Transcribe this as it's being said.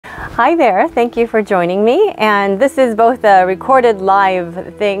Hi there, thank you for joining me. And this is both a recorded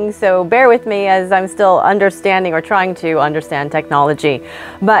live thing, so bear with me as I'm still understanding or trying to understand technology.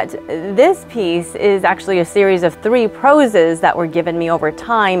 But this piece is actually a series of 3 proses that were given me over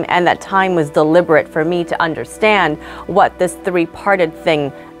time, and that time was deliberate for me to understand what this 3-parted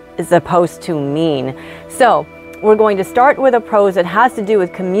thing is supposed to mean. So we're going to start with a prose that has to do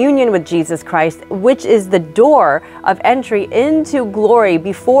with communion with Jesus Christ, which is the door of entry into glory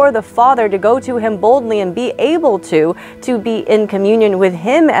before the Father, to go to Him boldly and be able to be in communion with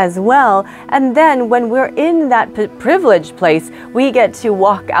Him as well. And then when we're in that privileged place, we get to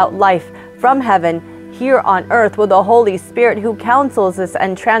walk out life from heaven here on earth with the Holy Spirit, who counsels us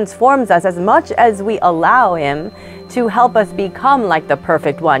and transforms us as much as we allow Him to help us become like the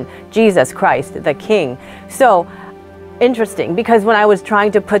perfect one, Jesus Christ, the King. So interesting, because when I was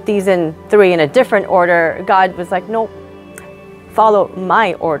trying to put these in 3 in a different order, God was like, no, follow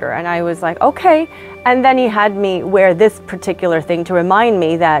my order. And I was like, okay. And then He had me wear this particular thing to remind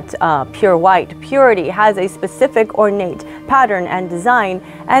me that pure white, purity, has a specific ornate pattern and design.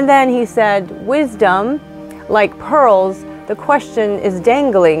 And then He said, wisdom, like pearls, the question is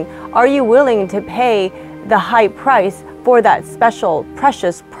dangling. Are you willing to pay the high price for that special,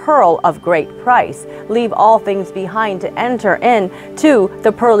 precious pearl of great price? Leave all things behind to enter in to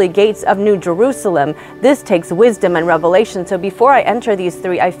the pearly gates of New Jerusalem. This takes wisdom and revelation. So before I enter these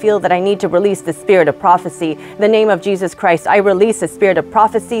 3, I feel that I need to release the spirit of prophecy. In the name of Jesus Christ, I release the spirit of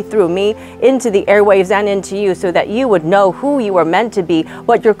prophecy through me into the airwaves and into you, so that you would know who you are meant to be,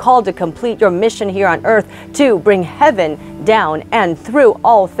 what you're called to complete, your mission here on earth, to bring heaven down and through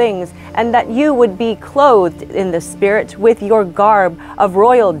all things, and that you would be clothed in the Spirit with your garb of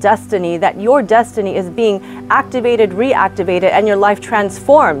royal destiny, that your destiny is being activated, reactivated, and your life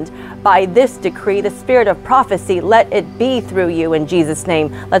transformed by this decree, the spirit of prophecy. Let it be through you in Jesus'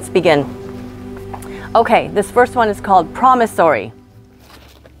 name. Let's begin. Okay, this first one is called Promissory.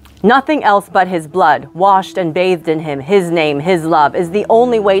 Nothing else but His blood, washed and bathed in Him, His name, His love, is the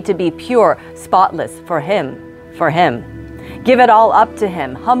only way to be pure, spotless for Him, for Him. Give it all up to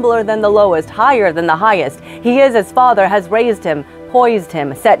Him, humbler than the lowest, higher than the highest. He is as Father has raised Him, poised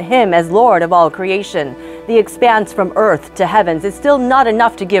Him, set Him as Lord of all creation. The expanse from earth to heavens is still not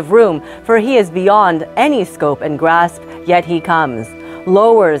enough to give room, for He is beyond any scope and grasp, yet He comes,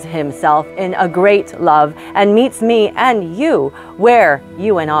 lowers Himself in a great love, and meets me and you where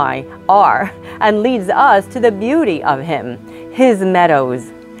you and I are, and leads us to the beauty of Him, His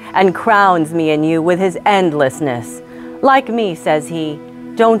meadows, and crowns me and you with His endlessness. Like me, says He,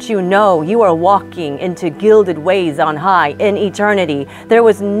 don't you know you are walking into gilded ways on high in eternity? There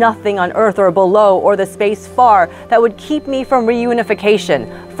was nothing on earth or below or the space far that would keep me from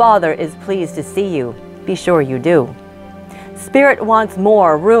reunification. Father is pleased to see you. Be sure you do. Spirit wants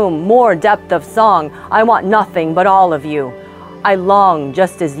more room, more depth of song. I want nothing but all of you. I long,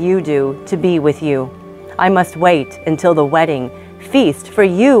 just as you do, to be with you. I must wait until the wedding feast, for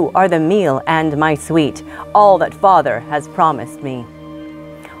you are the meal and my sweet, all that Father has promised me.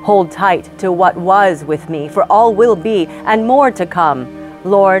 Hold tight to what was with me, for all will be and more to come.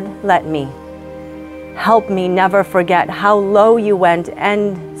 Lord, let me. Help me never forget how low you went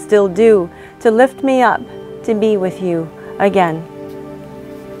and still do, to lift me up to be with you again.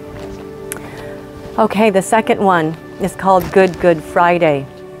 Okay, the second one is called Good Friday.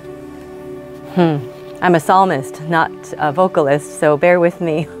 I'm a psalmist, not a vocalist, so bear with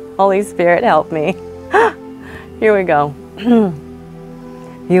me. Holy Spirit, help me. Here we go.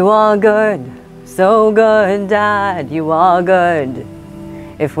 You are good, so good, Dad, you are good.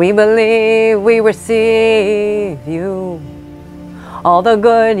 If we believe, we receive you. All the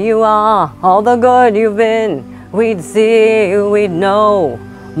good you are, all the good you've been, we'd see, we'd know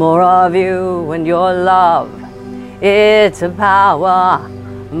more of you and your love. It's a power,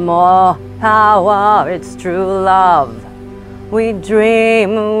 more power, it's true love. We'd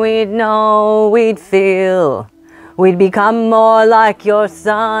dream, we'd know, we'd feel, we'd become more like your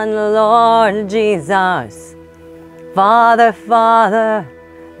Son, Lord Jesus. Father, Father,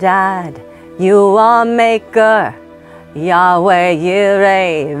 Dad, you are Maker, Yahweh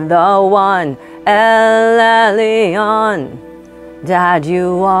Yireh, the One, El Elyon. Dad,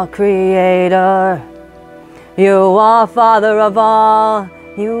 you are Creator, you are Father of all.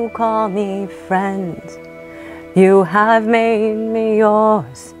 You call me friend. You have made me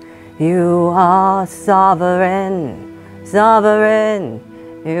yours. You are sovereign, sovereign.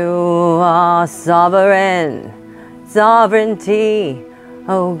 You are sovereign, sovereignty.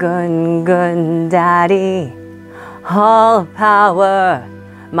 Oh, good, good Daddy. All power,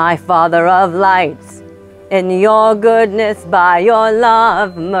 my Father of lights. in your goodness, by your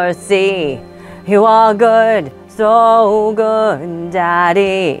love, mercy. You are good, so good,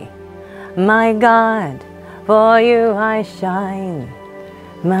 Daddy. My God, for you I shine.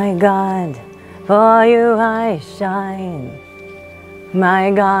 My God, for you I shine.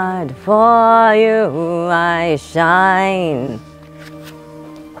 My God, for you I shine.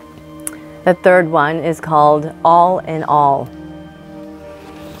 The third one is called All in All.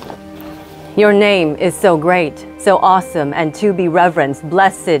 Your name is so great, so awesome, and to be reverenced.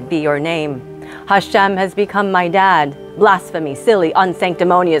 Blessed be your name. Hashem has become my dad. Blasphemy, silly,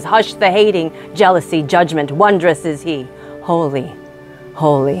 unsanctimonious. Hush the hating, jealousy, judgment. Wondrous is he. Holy,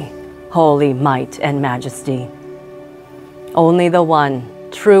 holy, holy might and majesty. Only the one,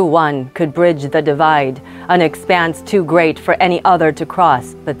 true one, could bridge the divide, an expanse too great for any other to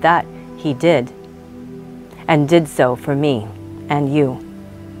cross, but that he did, and did so for me and you.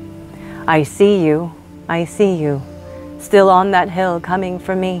 I see you, still on that hill coming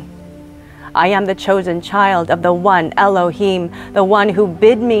for me. I am the chosen child of the one Elohim, the one who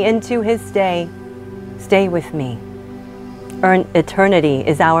bid me into his stay. Stay with me. Eternity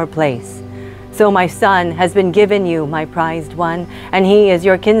is our place. So my son has been given you, my prized one, and he is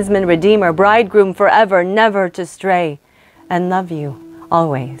your kinsman redeemer, bridegroom forever, never to stray, and love you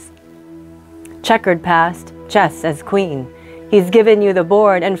always. Checkered past, chess as queen. He's given you the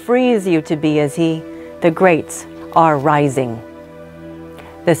board and frees you to be as he. The greats are rising.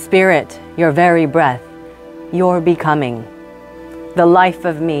 The spirit, your very breath, your becoming. The life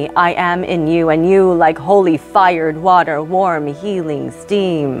of me, I am in you, and you like holy fired water, warm, healing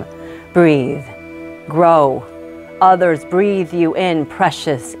steam. Breathe, grow, others breathe you in,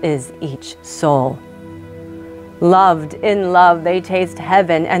 precious is each soul. Loved in love, they taste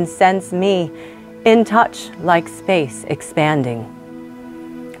heaven and sense me, in touch like space expanding.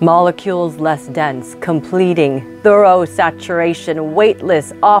 Molecules less dense, completing, thorough saturation,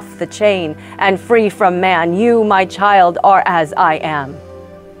 weightless, off the chain, and free from man. You, my child, are as I am.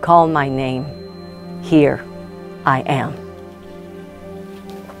 Call my name. Here I am.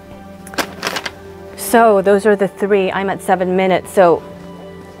 So those are the three. I'm at 7 minutes. So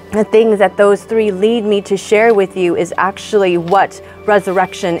the things that those three lead me to share with you is actually what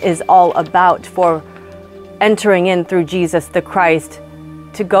resurrection is all about, for entering in through Jesus the Christ,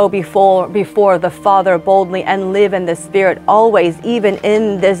 to go before the Father boldly and live in the Spirit always, even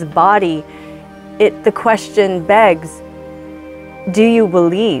in this body. The question begs, do you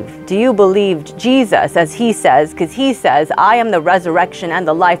believe? Do you believe Jesus, as he says? Because he says, I am the resurrection and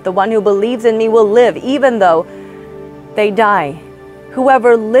the life. The one who believes in me will live, even though they die.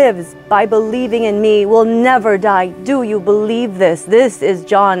 Whoever lives by believing in me will never die. Do you believe this? This is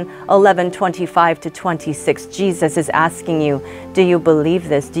John 11:25-26. Jesus is asking you, do you believe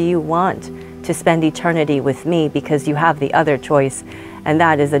this? Do you want to spend eternity with me? Because you have the other choice, and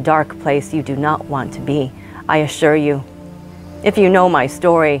that is a dark place you do not want to be. I assure you, if you know my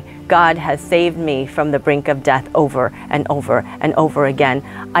story, God has saved me from the brink of death over and over and over again.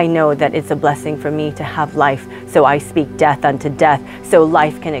 I know that it's a blessing for me to have life, so I speak death unto death, so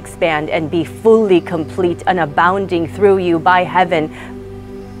life can expand and be fully complete and abounding through you by heaven,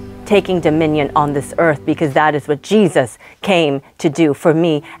 taking dominion on this earth, because that is what Jesus came to do for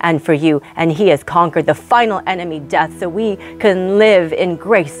me and for you. And he has conquered the final enemy, death, so we can live in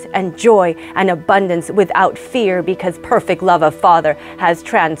grace and joy and abundance without fear, because perfect love of Father has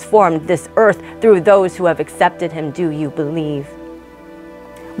transformed this earth through those who have accepted him. Do you believe?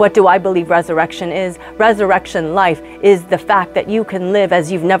 What do I believe resurrection is? Resurrection life is the fact that you can live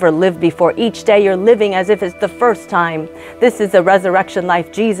as you've never lived before. Each day you're living as if it's the first time. This is the resurrection life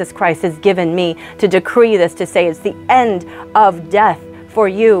Jesus Christ has given me, to decree this, to say it's the end of death for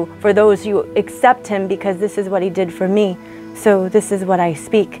you, for those who accept him, because this is what he did for me. So this is what I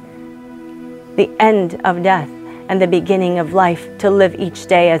speak. The end of death and the beginning of life, to live each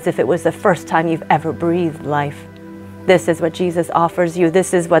day as if it was the first time you've ever breathed life. This is what Jesus offers you.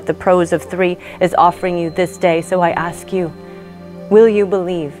 This is what the Prose of 3 is offering you this day. So I ask you, will you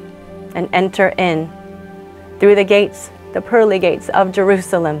believe and enter in through the gates, the pearly gates of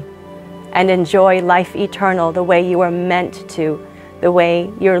Jerusalem, and enjoy life eternal the way you are meant to, the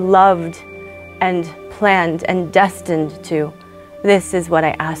way you're loved and planned and destined to? This is what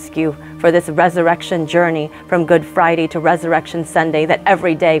I ask you for this resurrection journey from Good Friday to Resurrection Sunday, that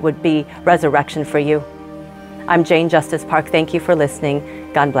every day would be resurrection for you. I'm Jane Justice Park. Thank you for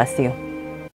listening. God bless you.